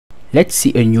Let's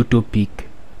see a new topic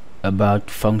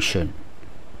about function.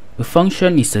 A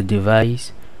function is a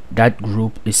device that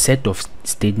groups a set of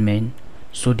statements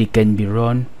so they can be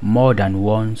run more than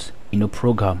once in a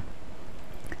program.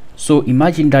 So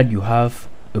imagine that you have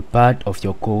a part of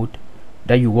your code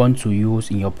that you want to use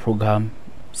in your program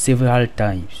several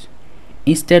times.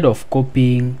 Instead of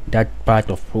copying that part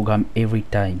of program every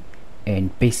time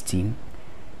and pasting,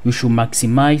 you should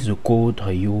maximize the code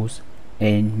reuse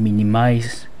and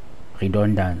minimize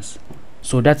redundancy.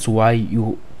 So that's why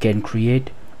you can create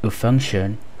a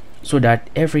function so that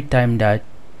every time that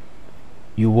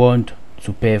you want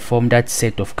to perform that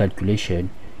set of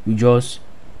calculation, you just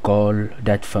call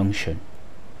that function.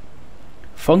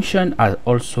 Functions are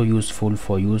also useful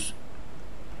for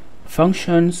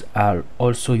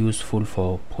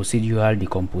procedural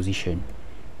decomposition.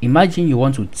 Imagine you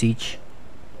want to teach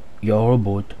your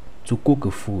robot to cook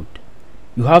a food.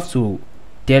 You have to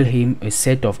tell him a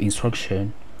set of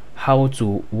instructions how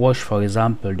to wash, for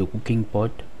example, the cooking pot,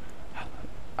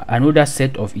 another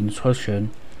set of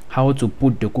instructions how to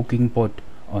put the cooking pot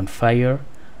on fire,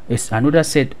 is another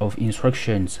set of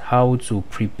instructions how to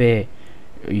prepare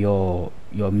your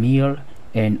meal,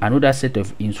 and another set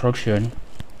of instructions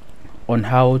on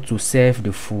how to serve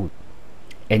the food,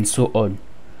 and so on.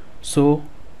 So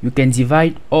you can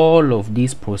divide all of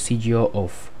this procedure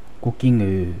of cooking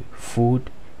a food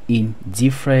in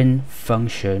different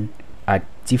functions at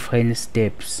different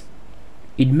steps.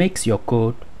 It makes your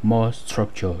code more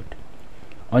structured.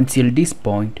 Until this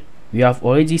point, we have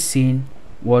already seen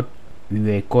what we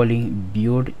were calling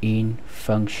built-in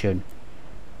function.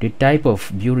 The type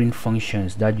of built-in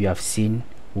functions that we have seen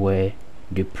were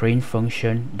the print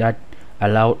function that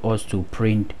allowed us to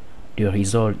print the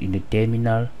result in the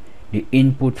terminal, the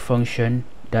input function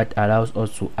that allows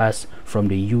us to ask from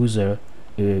the user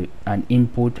an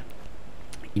input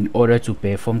in order to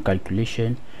perform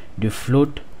calculation, the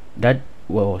float that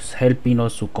was helping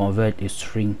us to convert a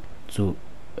string to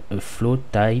a float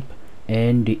type,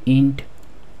 and the int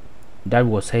that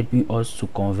was helping us to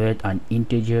convert an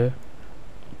integer,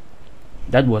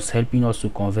 that was helping us to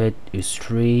convert a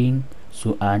string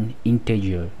to an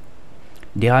integer.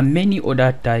 There are many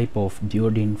other type of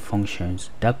built-in functions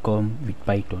that come with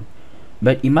Python,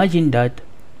 but imagine that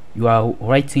you are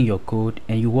writing your code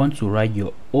and you want to write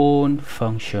your own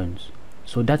functions.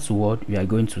 So that's what we are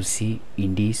going to see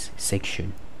in this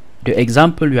section. The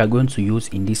example we are going to use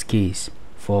in this case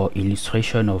for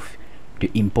illustration of the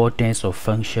importance of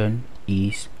function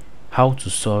is how to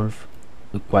solve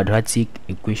a quadratic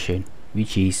equation,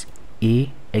 which is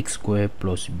ax squared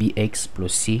plus bx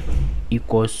plus c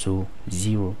equals to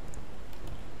 0.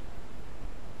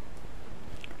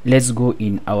 Let's go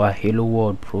in our hello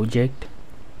world project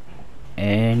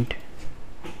and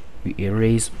we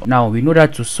erase. Now we know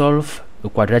that to solve a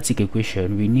quadratic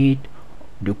equation we need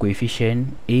the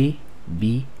coefficient a,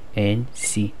 b, and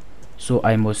c. So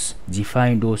I must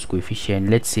define those coefficients.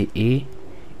 Let's say a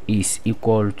is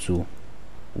equal to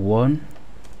 1,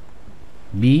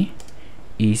 b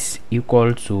is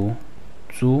equal to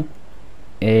 2,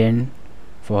 and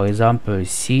for example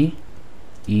c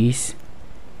is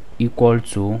equal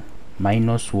to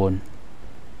 -1.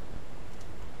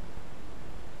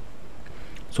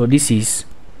 So this is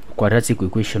quadratic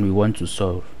equation we want to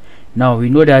solve. Now we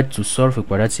know that to solve a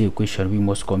quadratic equation we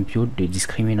must compute the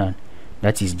discriminant,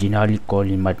 that is generally called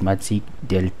in mathematics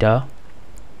delta.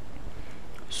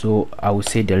 So I will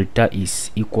say delta is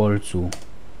equal to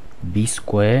b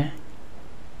squared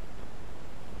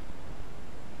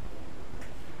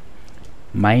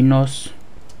minus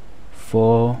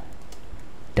 4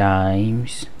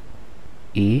 times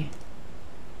a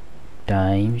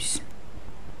times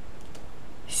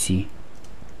c.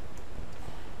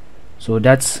 So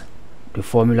that's the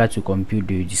formula to compute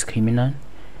the discriminant.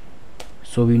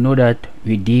 So we know that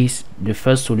with this the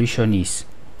first solution is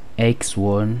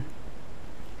x1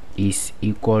 is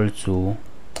equal to,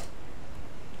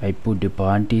 I put the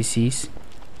parentheses,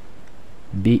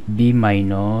 b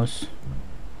minus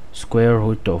square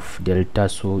root of delta,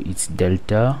 so it's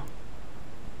delta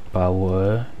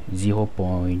power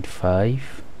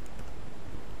 0.5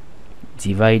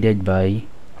 divided by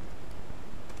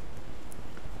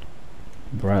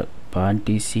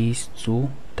parentheses 2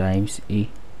 times a.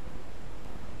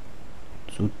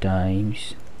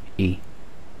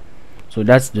 So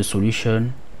that's the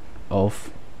solution of,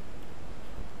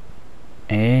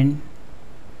 and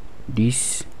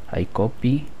this I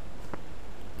copy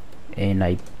and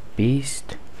I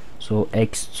paste. So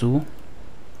x2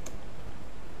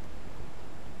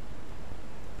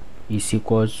 is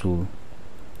equal to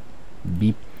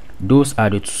b. Those are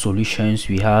the two solutions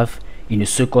we have in a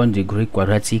second degree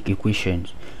quadratic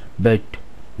equations, but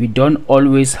we don't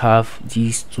always have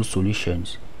these two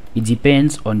solutions. It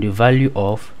depends on the value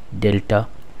of delta.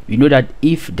 We know that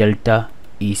if delta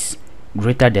is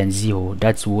greater than 0,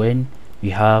 that's when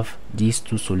we have these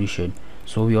two solutions.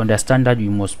 So we understand that we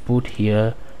must put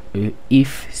here a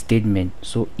if statement.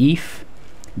 So if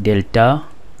delta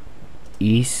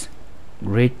is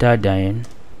greater than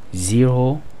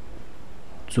 0,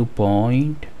 2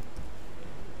 point,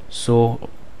 so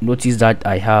notice that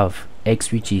I have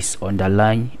x which is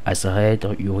underlined as red.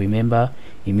 You remember,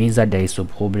 it means that there is a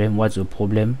problem. What's the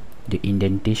problem? The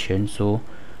indentation. So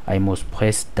I must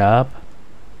press tab.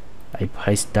 I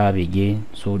press tab again,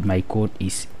 so my code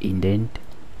is indent.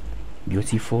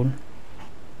 Beautiful.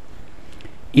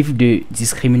 If the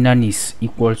discriminant is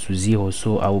equal to 0,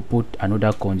 so I will put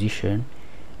another condition,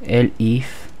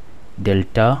 if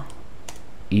delta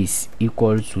is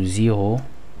equal to 0,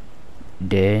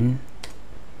 then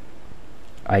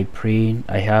I print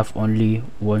I have only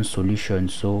one solution,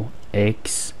 so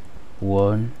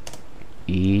x1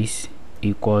 is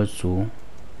equal to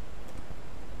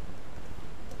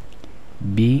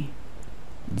b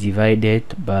divided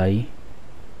by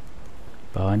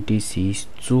parentheses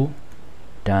 2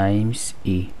 times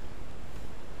a.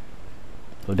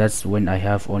 So that's when I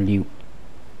have only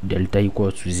delta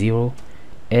equal to 0.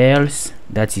 Else,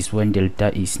 that is when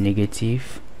delta is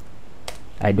negative.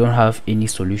 I don't have any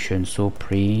solution, so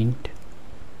print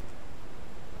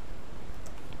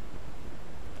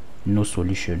no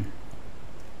solution.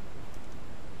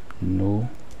 No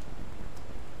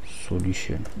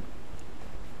solution.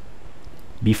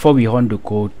 Before we run the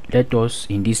code, let us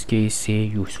in this case say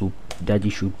you should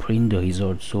print the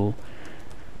result. So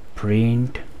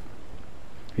print,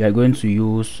 we are going to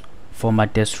use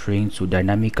formatted string to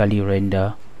dynamically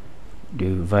render the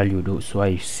value though. So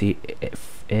I say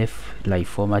f like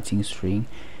formatting string,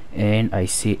 and I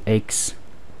say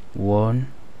x1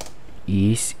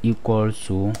 is equal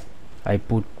to, I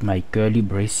put my curly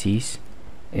braces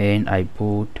and I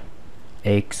put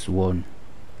x1.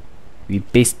 We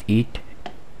paste it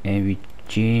and we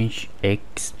change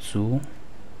x to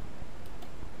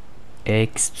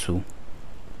x2.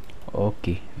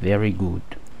 Okay, very good.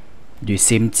 The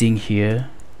same thing here,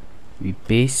 we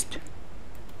paste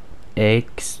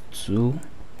x2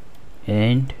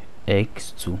 and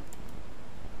x2,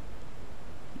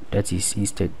 that is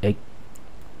instead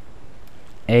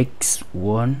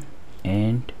x1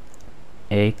 and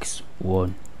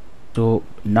x1. So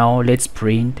now let's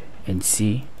print and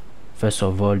see first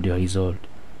of all the result.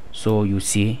 So you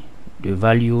see the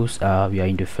values are, we are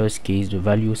in the first case, the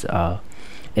values are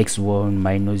x1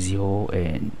 minus 0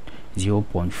 and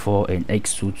 0.4 and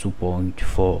x2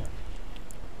 2.4.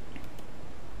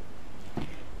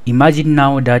 Imagine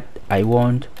now that I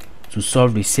want to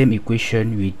solve the same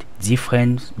equation with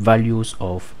different values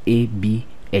of a, b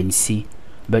and c,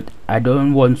 but I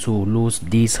don't want to lose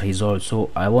this result,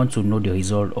 so I want to know the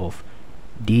result of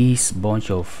this bunch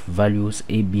of values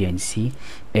a, b and c,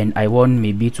 and I want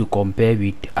maybe to compare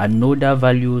with another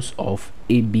values of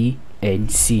a, b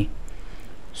and c.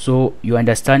 So you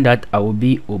understand that I will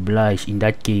be obliged in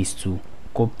that case to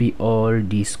copy all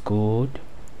this code,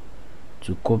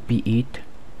 to copy it,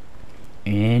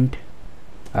 and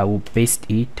I will paste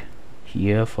it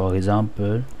here for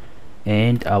example,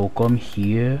 and I will come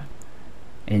here,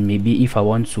 and maybe if I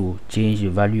want to change the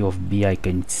value of b, I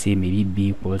can say maybe b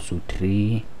equals to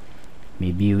 3,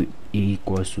 maybe a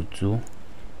equals to 2,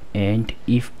 and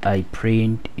if I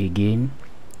print again,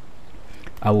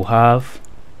 I will have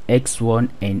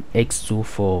x1 and x2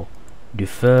 for the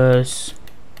first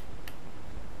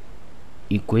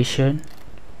equation,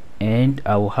 and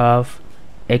I will have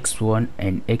x1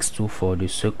 and x2 for the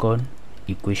second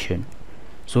equation.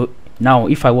 So now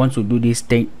if I want to do this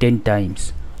 10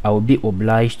 times, I will be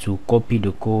obliged to copy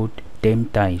the code 10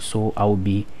 times, so I will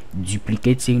be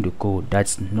duplicating the code.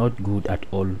 That's not good at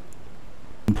all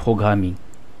in programming.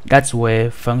 That's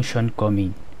where function come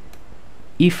in.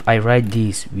 If I write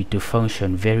this with the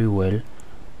function very well,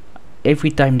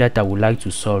 every time that I would like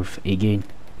to solve again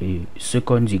a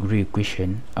second degree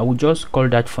equation, I will just call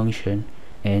that function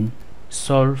and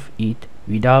solve it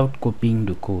without copying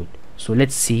the code. So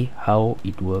let's see how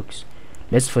it works.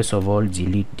 Let's first of all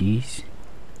delete this.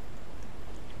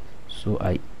 So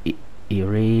I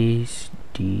erase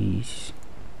this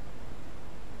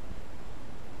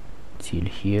till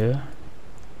here.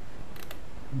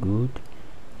 Good.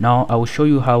 Now I will show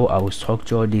you how I will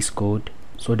structure this code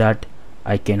so that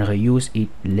I can reuse it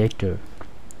later.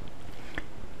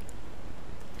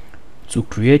 To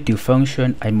create a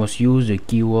function, I must use the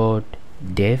keyword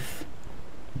def,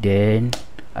 then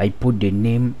I put the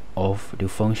name of the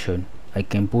function. I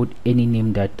can put any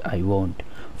name that I want.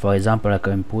 For example, I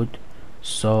can put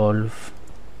solve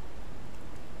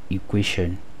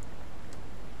equation.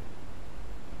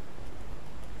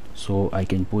 So I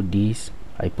can put this,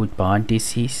 I put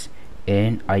parentheses,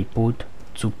 and I put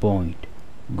 2 point.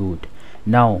 Good.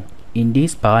 Now in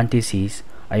these parentheses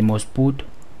I must put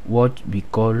what we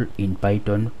call in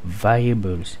Python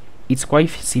variables. It's quite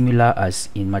similar as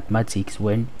in mathematics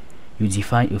when you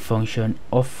define a function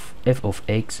of f of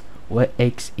x where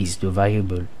x is the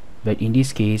variable, but in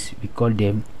this case we call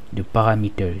them the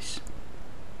parameters.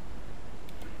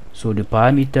 So the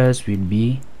parameters will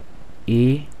be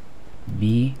a,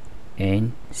 b,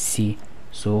 and c.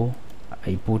 So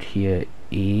I put here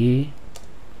a,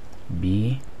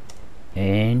 b,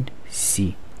 and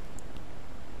c.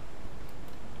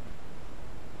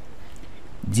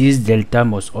 This delta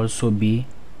must also be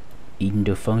in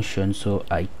the function, so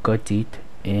I cut it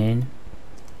and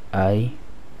I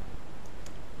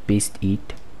paste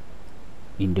it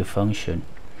in the function.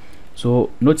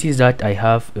 So notice that I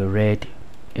have a red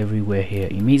everywhere here.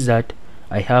 It means that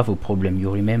I have a problem,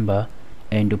 you remember,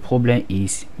 and the problem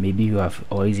is, maybe you have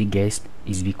already guessed,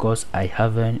 is because I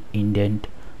haven't indented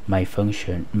my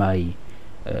function,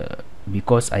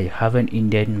 because I haven't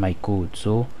indented my code.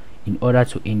 So in order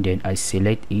to indent, I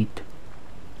select it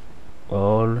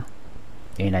all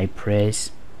and I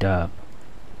press tab.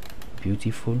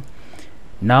 Beautiful.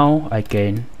 Now I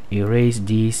can erase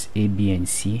this a, b, and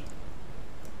c.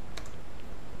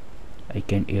 I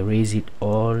can erase it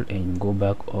all and go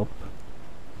back up.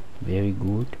 Very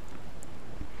good.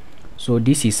 So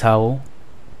this is how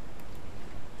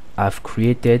I've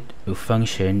created a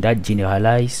function that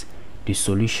generalizes the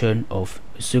solution of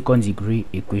a second degree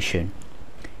equation.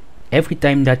 Every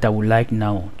time that I would like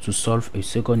now to solve a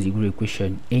second degree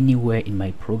equation anywhere in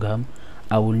my program,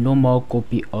 I will no more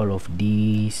copy all of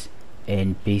these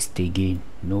and paste again,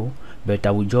 no, but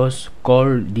I will just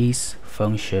call this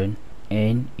function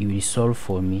and it will solve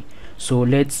for me. So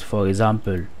let's, for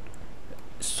example,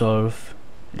 solve,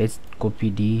 let's copy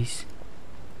this,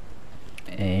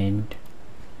 and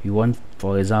we want,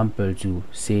 for example, to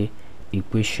say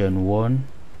equation 1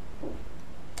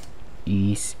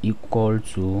 is equal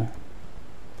to,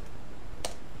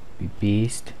 we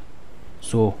paste,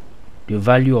 so the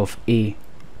value of a,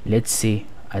 let's say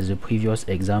as the previous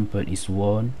example, is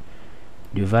 1,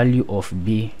 the value of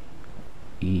b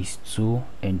is 2,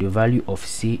 and the value of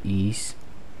c is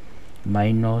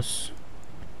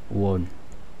 -1.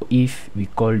 If we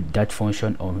call that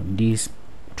function on these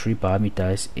 3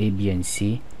 parameters a, b, and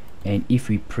c, and if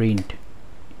we print,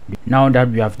 now that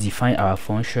we have defined our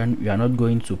function, we are not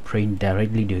going to print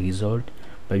directly the result,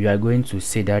 but we are going to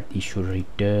say that it should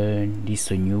return, this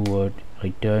is a new word,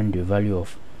 return the value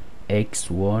of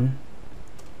x1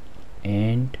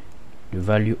 and the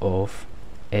value of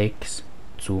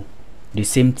x2. The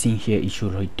same thing here, it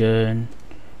should return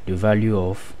the value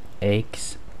of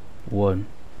x1,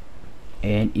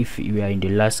 and if we are in the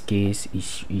last case,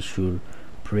 it should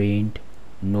print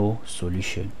no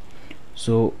solution.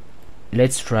 So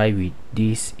let's try with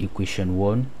this equation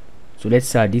 1. So let's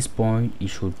say at this point it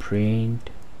should print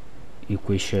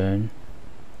equation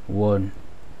 1,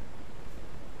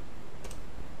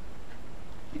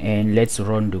 and let's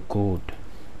run the code.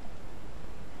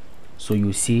 So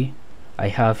you see I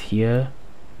have here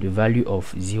the value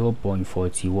of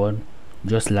 0.41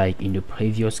 just like in the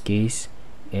previous case,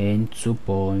 and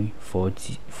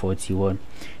 2.41.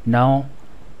 Now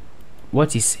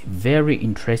what is very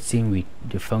interesting with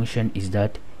the function is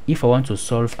that if I want to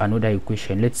solve another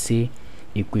equation, let's say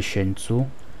equation 2,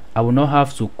 I will not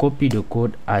have to copy the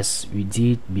code as we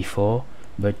did before,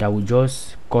 but I will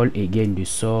just call again the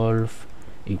solve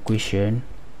equation,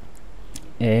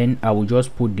 and I will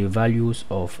just put the values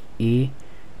of a,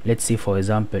 let's say for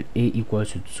example a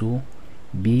equals to 2,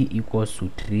 b equals to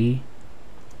 3,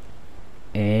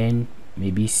 and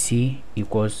maybe c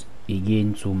equals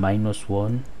again to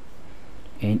 -1.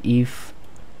 And if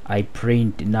I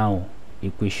print now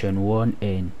equation 1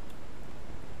 and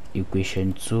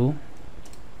equation 2,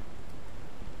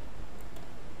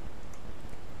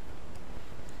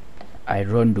 I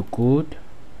run the code,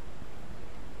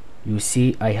 you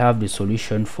see I have the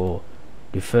solution for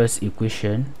the first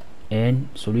equation and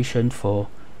solution for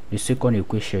the second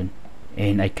equation,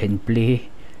 and I can play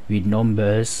with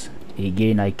numbers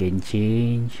again. I can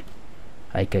change,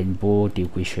 I can put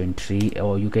equation 3,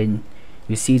 or you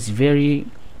see it's very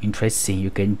interesting.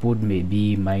 You can put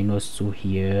maybe -2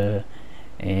 here,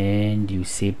 and you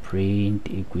say print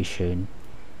equation.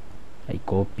 I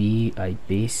copy, I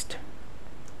paste.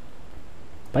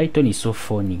 Python is so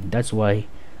funny, that's why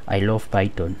I love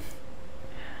Python.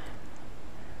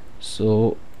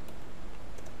 So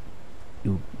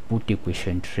you put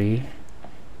equation 3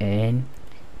 and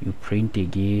you print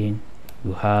again.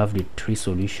 You have the 3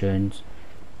 solutions.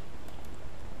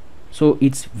 So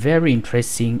it's very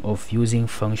interesting of using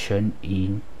function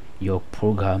in your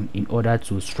program in order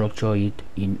to structure it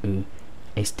in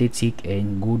a aesthetic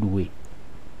and good way.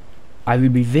 I will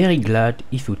be very glad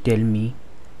if you tell me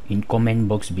in comment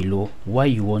box below why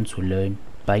you want to learn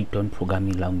Python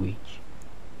programming language.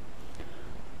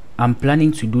 I'm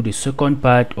planning to do the second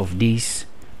part of this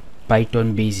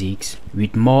Python basics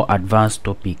with more advanced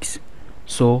topics.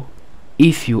 So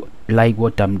if you like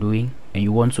what I'm doing and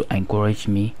you want to encourage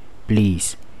me,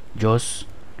 please just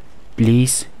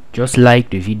like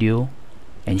the video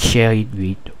and share it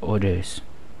with others.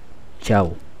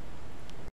 Ciao.